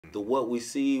The what we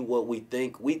see, what we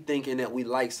think. We thinking that we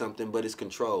like something, but it's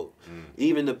controlled.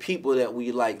 Even the people that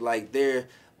we like they're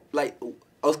like,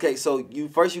 okay, so you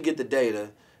get the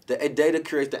data. The data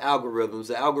creates the algorithms.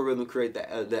 The algorithm create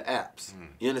the apps.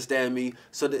 You understand me?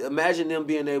 So imagine them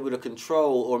being able to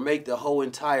control or make the whole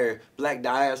entire black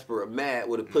diaspora mad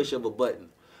with a push of a button.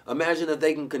 Imagine if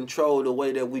they can control the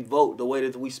way that we vote, the way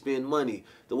that we spend money,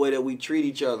 the way that we treat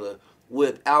each other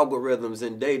with algorithms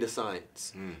and data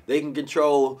science. They can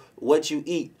control what you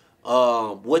eat,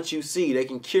 what you see. They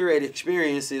can curate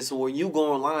experiences, so when you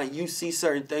go online, you see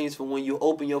certain things from when you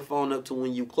open your phone up to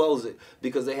when you close it,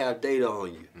 because they have data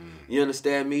on you. You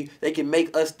understand me? They can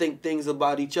make us think things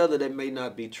about each other that may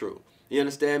not be true. You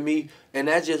understand me? And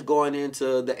that's just going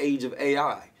into the age of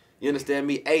AI. You understand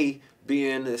me? A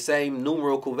being the same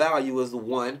numerical value as the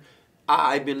 1,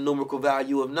 I being the numerical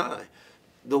value of 9.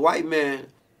 The white man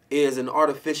is an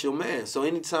artificial man. So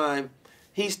anytime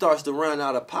he starts to run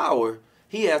out of power,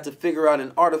 he has to figure out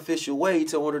an artificial way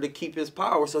in order to keep his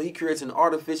power. So he creates an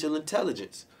artificial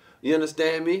intelligence. You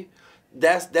understand me?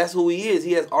 That's who he is.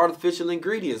 He has artificial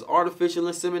ingredients, artificial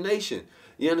insemination.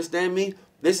 You understand me?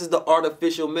 This is the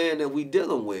artificial man that we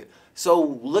dealing with.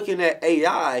 So looking at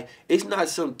AI, it's not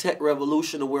some tech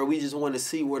revolution where we just want to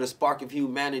see where the spark of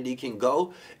humanity can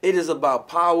go. It is about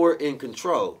power and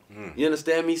control. You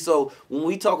understand me? So when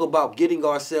we talk about getting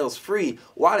ourselves free,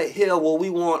 why the hell will we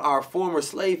want our former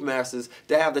slave masters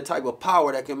to have the type of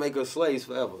power that can make us slaves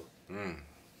forever?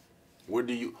 What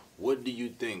do you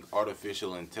think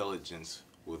artificial intelligence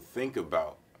will think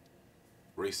about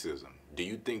racism? Do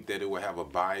you think that it will have a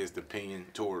biased opinion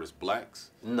towards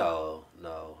blacks? No,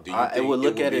 no. Do you think it would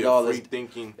look at it all as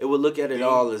thinking? It would look at it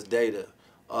all as data.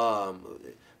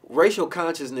 Racial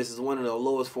consciousness is one of the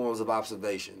lowest forms of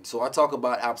observation. So I talk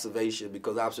about observation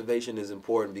because observation is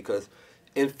important, because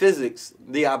in physics,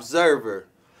 the observer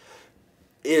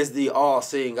is the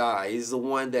all-seeing eye. He's the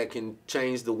one that can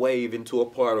change the wave into a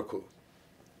particle.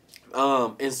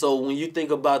 And so when you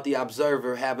think about the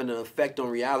observer having an effect on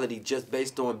reality just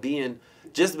based on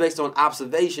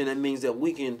observation, it means that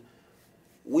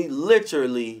we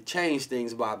literally change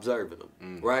things by observing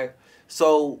them, right?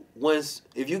 So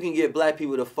if you can get black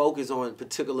people to focus on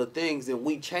particular things, then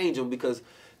we change them, because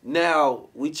now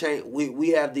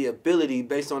we have the ability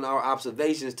based on our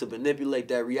observations to manipulate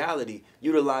that reality,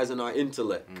 utilizing our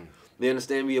intellect. You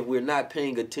understand me? If we're not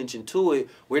paying attention to it,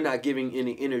 we're not giving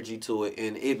any energy to it,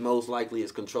 and it most likely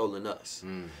is controlling us.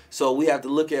 So we have to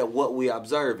look at what we're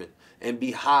observing and be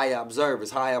high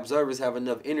observers. High observers have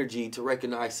enough energy to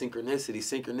recognize synchronicity.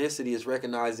 Synchronicity is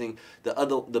recognizing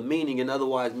the meaning in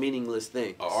otherwise meaningless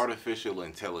things. Artificial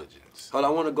intelligence. Hold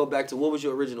on, I want to go back to, what was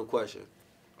your original question?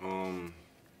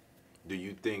 Do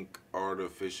you think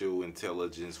artificial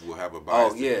intelligence will have a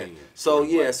biased opinion?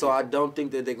 So I don't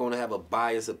think that they're going to have a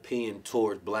biased opinion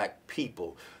towards black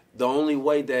people. The only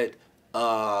way that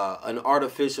an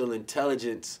artificial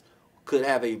intelligence could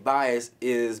have a bias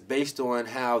is based on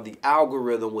how the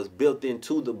algorithm was built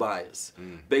into the bias,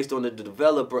 based on the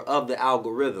developer of the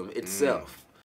algorithm itself.